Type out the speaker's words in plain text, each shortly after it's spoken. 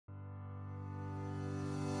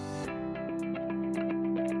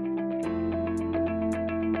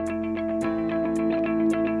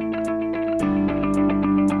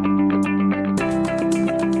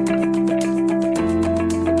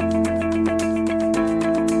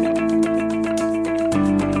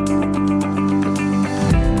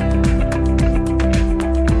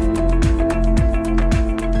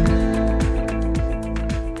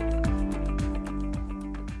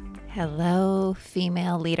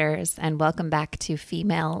leaders, and welcome back to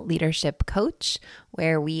Female Leadership Coach,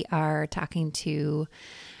 where we are talking to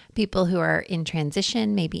people who are in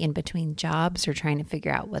transition, maybe in between jobs or trying to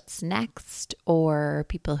figure out what's next, or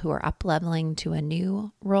people who are up-leveling to a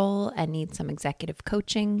new role and need some executive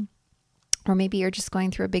coaching. Or maybe you're just going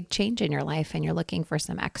through a big change in your life and you're looking for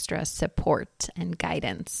some extra support and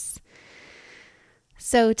guidance.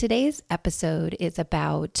 So today's episode is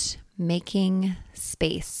about making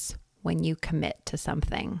space when you commit to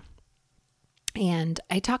something. And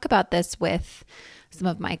I talk about this with some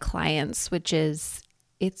of my clients, which is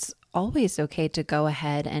it's always okay to go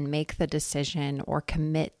ahead and make the decision or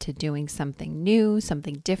commit to doing something new,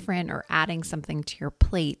 something different, or adding something to your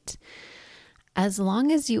plate, as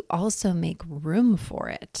long as you also make room for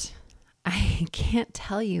it. I can't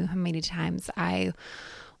tell you how many times I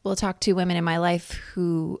will talk to women in my life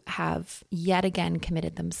who have yet again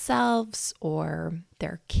committed themselves or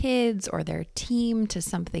their kids or their team to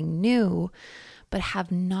something new, but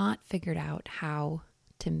have not figured out how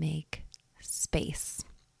to make space.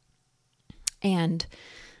 And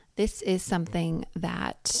this is something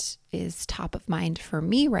that is top of mind for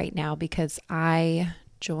me right now because I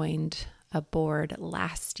joined a board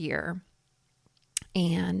last year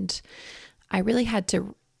and I really had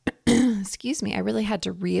to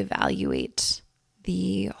reevaluate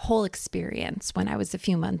the whole experience when I was a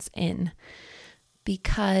few months in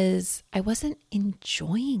because I wasn't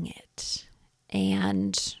enjoying it.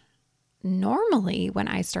 And normally when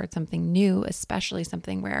I start something new, especially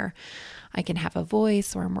something where I can have a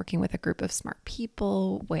voice or I'm working with a group of smart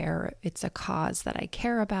people where it's a cause that I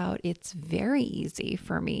care about, it's very easy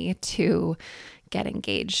for me to get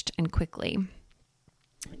engaged and quickly.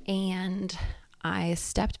 And I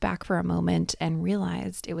stepped back for a moment and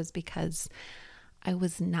realized it was because I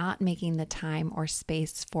was not making the time or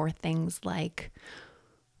space for things like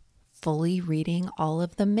fully reading all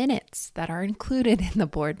of the minutes that are included in the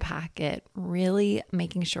board packet, really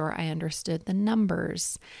making sure I understood the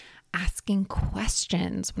numbers, asking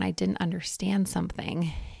questions when I didn't understand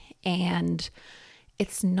something. And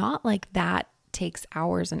it's not like that takes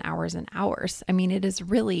hours and hours and hours. I mean, it is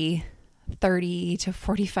really 30 to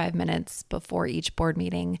 45 minutes before each board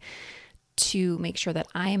meeting to make sure that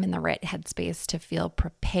I am in the right headspace to feel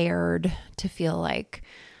prepared, to feel like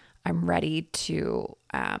I'm ready to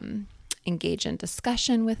engage in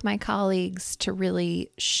discussion with my colleagues, to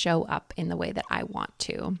really show up in the way that I want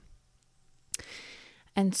to.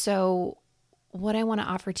 And so what I want to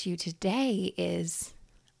offer to you today is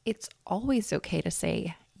it's always okay to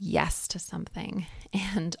say yes to something.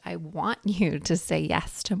 And I want you to say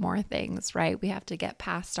yes to more things, right? We have to get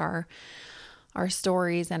past our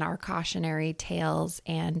stories and our cautionary tales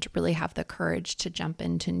and really have the courage to jump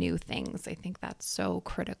into new things. I think that's so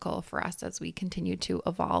critical for us as we continue to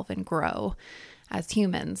evolve and grow as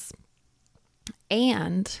humans.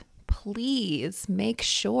 And please make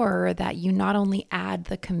sure that you not only add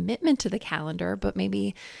the commitment to the calendar, but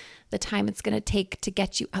maybe the time it's going to take to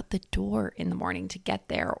get you out the door in the morning to get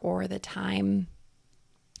there, or the time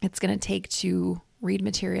it's going to take to read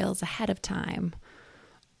materials ahead of time,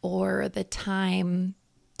 or the time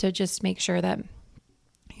to just make sure that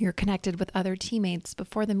you're connected with other teammates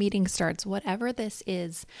before the meeting starts. Whatever this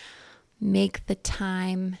is, make the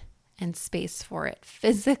time and space for it.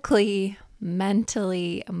 Physically,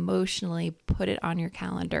 mentally, emotionally, put it on your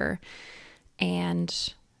calendar. And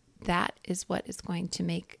that is what is going to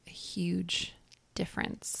make a huge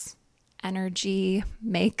difference. Energy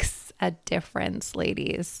makes a difference,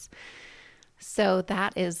 ladies. So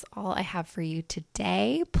that is all I have for you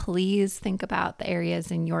today. Please think about the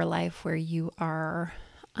areas in your life where you are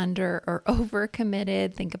under or over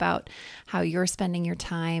committed. Think about how you're spending your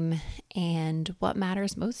time and what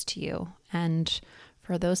matters most to you. And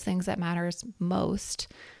for those things that matters most,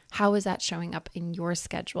 how is that showing up in your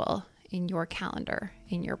schedule, in your calendar,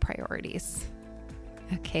 in your priorities?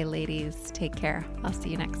 Okay, ladies, take care. I'll see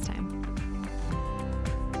you next time.